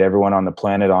 We need everyone on the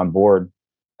planet on board.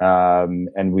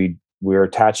 And we're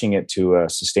attaching it to a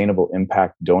sustainable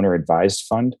impact donor advised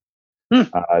fund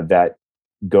that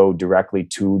go directly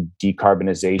to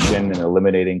decarbonization and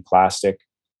eliminating plastic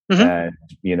and,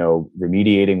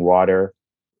 remediating water,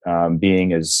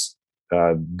 being as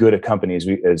good a company as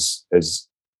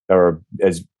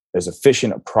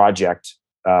efficient a project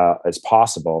as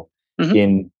possible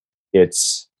in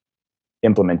its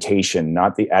implementation,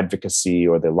 not the advocacy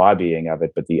or the lobbying of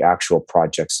it, but the actual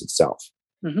projects itself.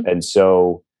 And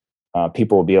so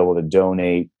people will be able to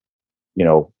donate,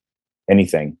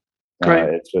 anything.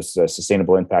 It's just a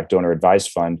sustainable impact donor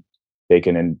advised fund. They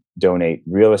can donate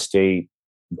real estate,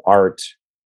 art,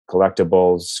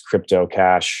 collectibles, crypto,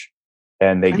 cash,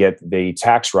 and they get the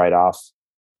tax write-off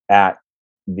at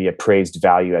the appraised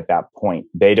value at that point.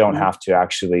 They don't have to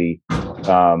actually.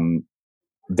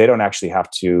 They don't actually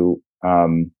have to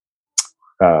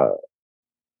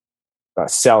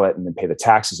sell it and then pay the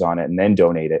taxes on it and then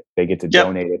donate it. They get to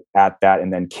donate it at that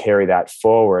and then carry that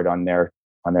forward on their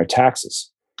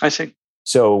taxes. I see.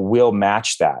 So we'll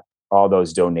match that, all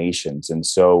those donations, and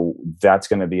so that's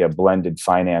going to be a blended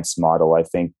finance model. I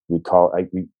think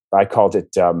I called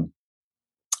it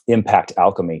impact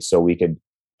alchemy, so we could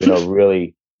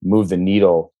really move the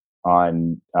needle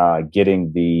on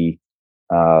getting the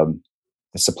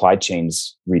supply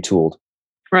chains retooled.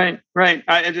 Right.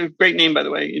 It's a great name, by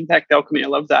the way, Impact Alchemy. I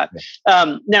love that.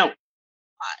 Now,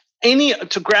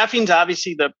 so graphene's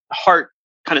obviously the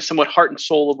somewhat heart and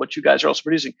soul of what you guys are also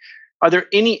producing. Are there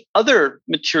any other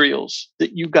materials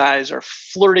that you guys are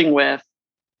flirting with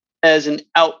as an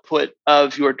output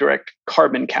of your direct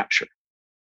carbon capture?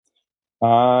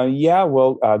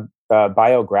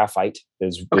 Biographite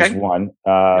is one,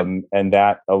 and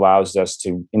that allows us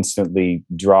to instantly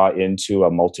draw into a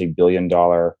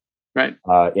multi-billion-dollar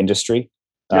industry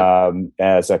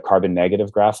as a carbon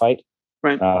negative graphite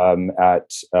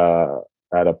at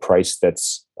a price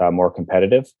that's more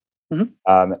competitive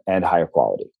and higher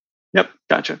quality. Yep,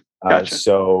 gotcha.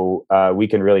 So we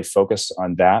can really focus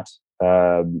on that,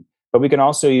 but we can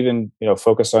also even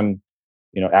focus on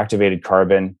activated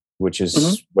carbon, which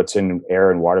is what's in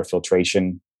air and water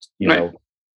filtration,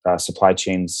 supply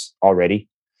chains already.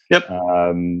 Yep.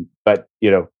 But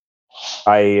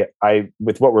I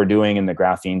with what we're doing in the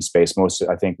graphene space,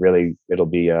 I think really it'll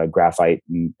be graphite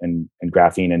and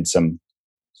graphene and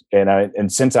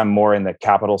since I'm more in the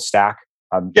capital stack,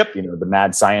 the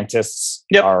mad scientists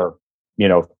are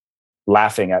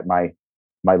laughing at my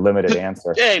limited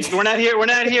answer. Hey, we're not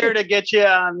here to get you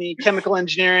on the chemical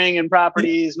engineering and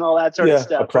properties and all that sort of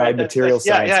stuff. Applied material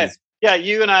sciences. Yeah,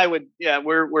 you and I would. Yeah,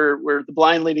 we're the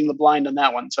blind leading the blind on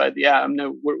that one. So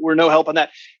we're no help on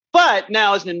that. But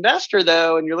now, as an investor,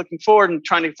 though, and you're looking forward and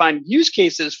trying to find use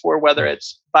cases for whether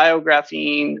it's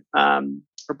biographene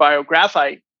or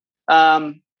biographite,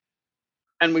 and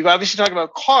we've obviously talked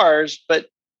about cars, but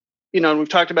and we've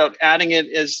talked about adding it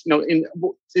as in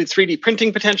 3D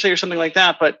printing potentially or something like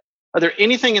that. But are there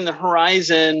anything in the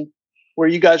horizon where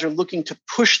you guys are looking to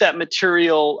push that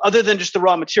material other than just the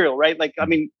raw material, right? Like, I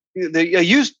mean,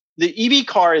 the EV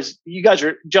car is, you guys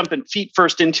are jumping feet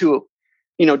first into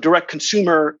direct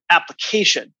consumer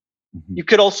application. You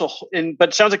could also, but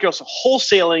it sounds like you're also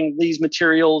wholesaling these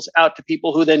materials out to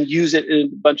people who then use it in a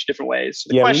bunch of different ways.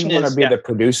 So the question we want to be the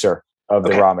producer of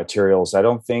the raw materials. I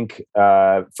don't think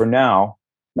for now,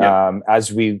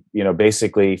 as we,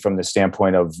 basically from the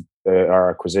standpoint of our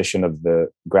acquisition of the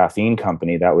graphene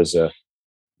company, that was a,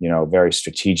 very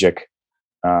strategic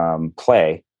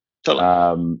play.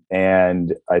 Totally.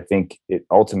 And I think it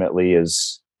ultimately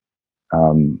is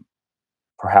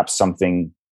perhaps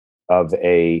something of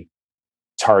a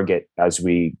target as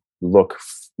we look,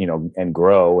 and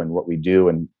grow and what we do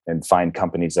and find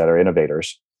companies that are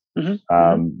innovators.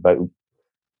 But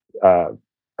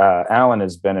Alan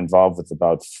has been involved with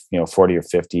about 40 or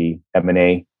 50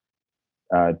 M&A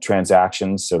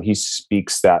transactions, so he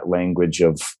speaks that language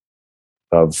of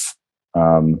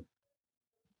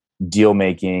deal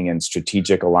making and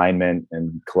strategic alignment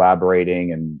and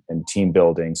collaborating and team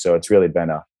building. So it's really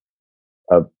been a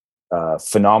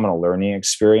phenomenal learning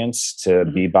experience to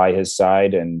be by his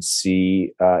side and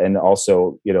see, and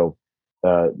also the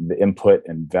input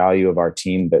and value of our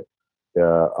team that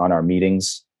on our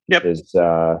meetings. Is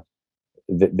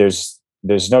there's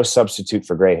no substitute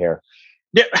for gray hair.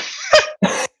 Yeah.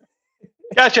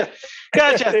 Gotcha.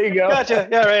 There you go. Gotcha.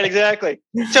 Yeah, right. Exactly.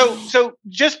 So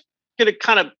just going to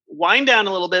kind of wind down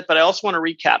a little bit, but I also want to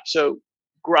recap. So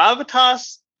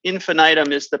Gravitas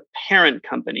Infinitum is the parent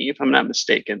company, if I'm not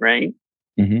mistaken, right?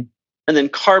 And then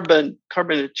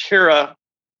Carbotura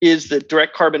is the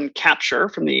direct carbon capture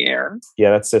from the air. Yeah,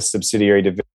 that's a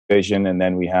subsidiary division, and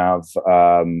then we have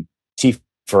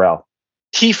T4L.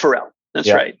 That's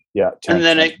right. Yeah. And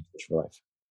then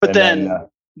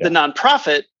the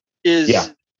nonprofit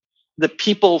is the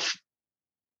people.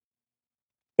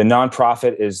 The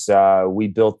nonprofit is we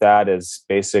built that as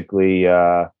basically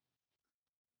our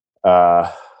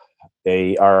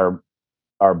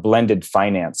blended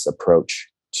finance approach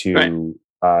to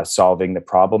solving the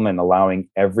problem and allowing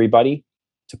everybody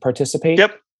to participate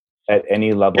at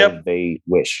any level they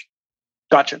wish.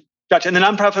 Gotcha. And the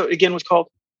nonprofit again was called?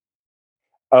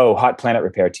 Hot Planet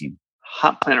Repair Team.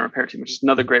 Hot Planet Repair Team, which is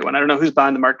another great one. I don't know who's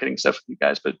behind the marketing stuff with you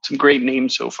guys, but some great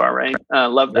names so far, right?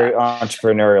 Love that. Very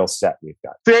entrepreneurial set we've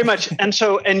got. Very much. And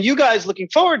you guys looking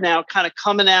forward now, kind of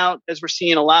coming out as we're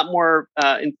seeing a lot more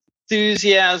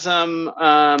enthusiasm,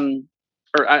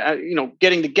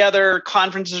 getting together.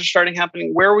 Conferences are starting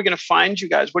happening. Where are we going to find you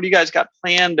guys? What do you guys got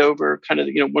planned over kind of,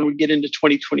 when we get into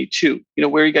 2022?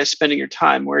 Where are you guys spending your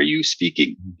time? Where are you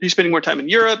speaking? Are you spending more time in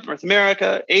Europe, North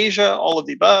America, Asia, all of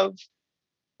the above?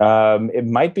 It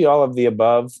might be all of the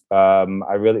above.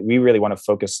 We really want to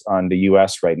focus on the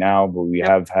U.S. right now, but we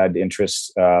have had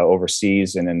interest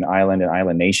overseas and in island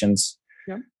nations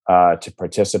to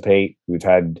participate. We've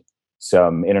had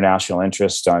some international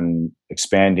interest on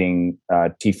expanding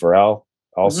T4L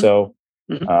also,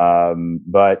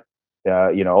 but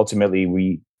ultimately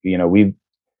we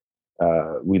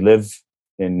live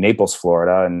in Naples,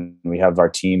 Florida, and we have our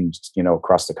teams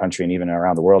across the country and even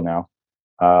around the world now.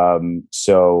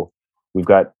 So we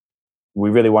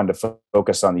really wanted to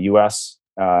focus on the U.S.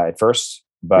 At first,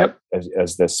 but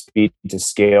as the speed to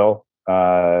scale,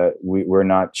 we're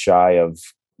not shy of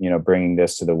bringing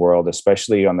this to the world,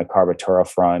 especially on the Carbotura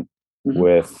front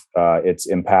with its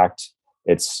impact,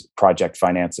 its project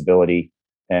financeability,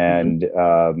 and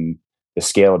the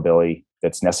scalability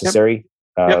that's necessary.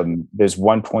 There's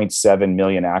 1.7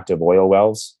 million active oil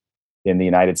wells in the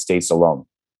United States alone.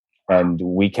 And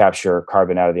we capture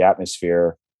carbon out of the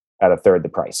atmosphere at a third the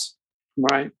price.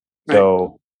 Right.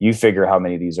 So you figure how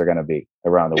many of these are going to be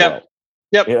around the world.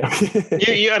 Yep. Yeah.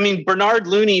 Bernard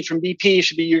Looney from BP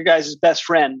should be your guys' best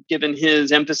friend, given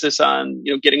his emphasis on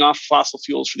getting off fossil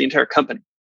fuels for the entire company.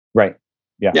 Right.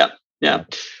 Yeah.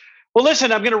 Well,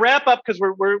 listen, I'm going to wrap up because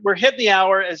we're hitting the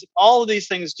hour, as all of these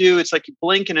things do. It's like you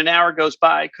blink and an hour goes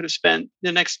by. Could have spent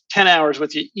the next 10 hours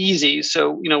with you easy.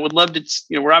 So, would love to,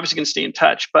 we're obviously going to stay in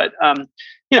touch, but,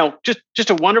 just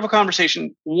a wonderful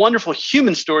conversation, wonderful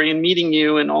human story and meeting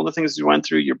you and all the things you went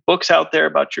through. Your book's out there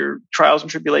about your trials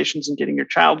and tribulations and getting your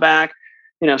child back.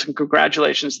 Some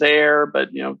congratulations there, but,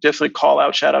 definitely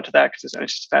shout out to that because it's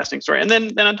just a fascinating story. And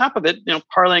then on top of it,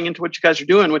 parlaying into what you guys are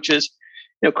doing, which is,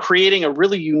 creating a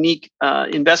really unique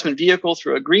investment vehicle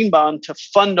through a green bond to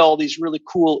fund all these really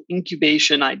cool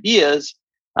incubation ideas.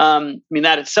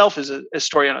 That itself is a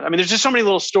story on it. There's just so many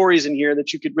little stories in here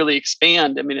that you could really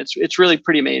expand. It's really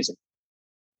pretty amazing.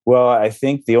 Well, I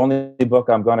think the only book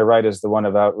I'm going to write is the one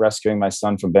about rescuing my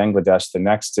son from Bangladesh. The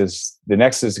next is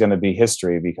going to be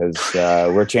history because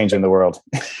we're changing the world.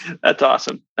 That's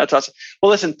awesome. Well,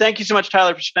 listen, thank you so much,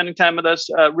 Tyler, for spending time with us.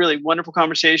 Really wonderful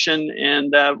conversation,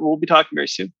 and we'll be talking very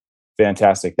soon.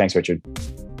 Fantastic. Thanks, Richard.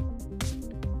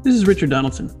 This is Richard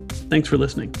Donaldson. Thanks for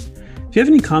listening. If you have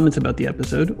any comments about the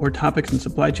episode or topics in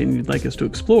supply chain you'd like us to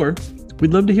explore,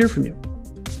 we'd love to hear from you.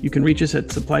 You can reach us at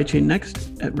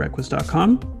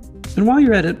supplychainnext@requis.com. And while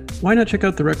you're at it, why not check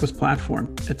out the Requis platform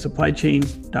at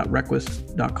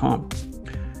supplychain.requis.com.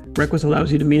 Requis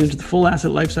allows you to manage the full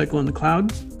asset lifecycle in the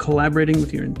cloud, collaborating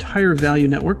with your entire value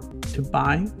network to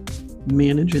buy,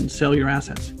 manage, and sell your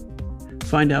assets.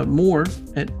 Find out more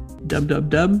at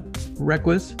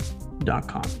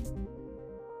www.requis.com.